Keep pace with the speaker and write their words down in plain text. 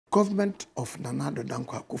government of Nana Addo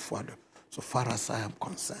Dankwa Akufo-Addo, so far as I am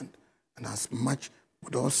concerned, and as much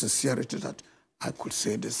with all sincerity that I could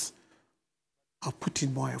say this, I've put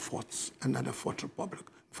in more efforts under the Fourth Republic,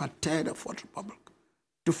 in fact, the Fourth Republic,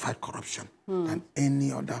 to fight corruption than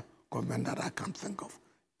any other government that I can think of.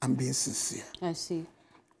 I'm being sincere. I see.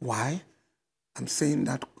 Why? I'm saying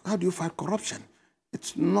that, how do you fight corruption?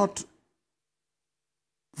 It's not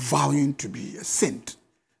vowing to be a saint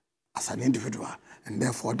as an individual, and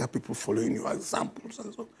therefore other people following your examples.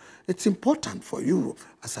 And so it's important for you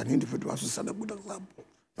as an individual to set a good example.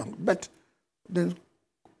 But the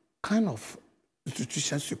kind of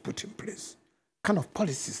institutions you put in place, kind of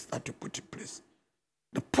policies that you put in place,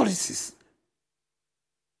 the policies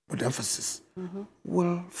with emphasis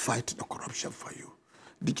will fight the corruption for you.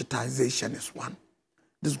 Digitization is one.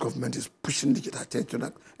 This government is pushing digitization to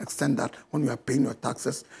the extent that when you are paying your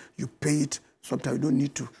taxes, you pay it. Sometimes you don't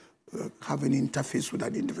need to have any interface with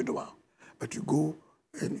an individual, but you go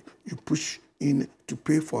and you push in to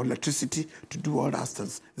pay for electricity, to do all that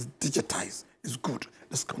stuff. It's digitized. It's good.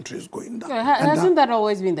 This country is going down. Yeah, hasn't that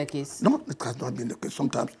always been the case? No, it has not been the case.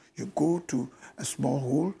 Sometimes you go to a small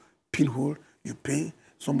hole, pinhole, you pay,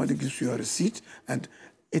 somebody gives you a receipt, and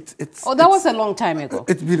it's... Oh, that was a long time ago.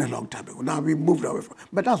 It's been a long time ago. Now we moved away from...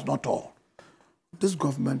 But that's not all. This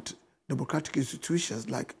government, democratic institutions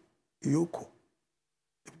like IOCO,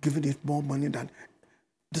 have given it more money than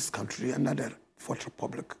this country and the Fourth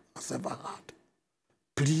Republic has ever had.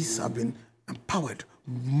 Police have been empowered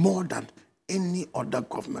more than any other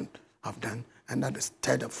government have done, and that is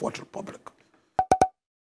the Fourth Republic.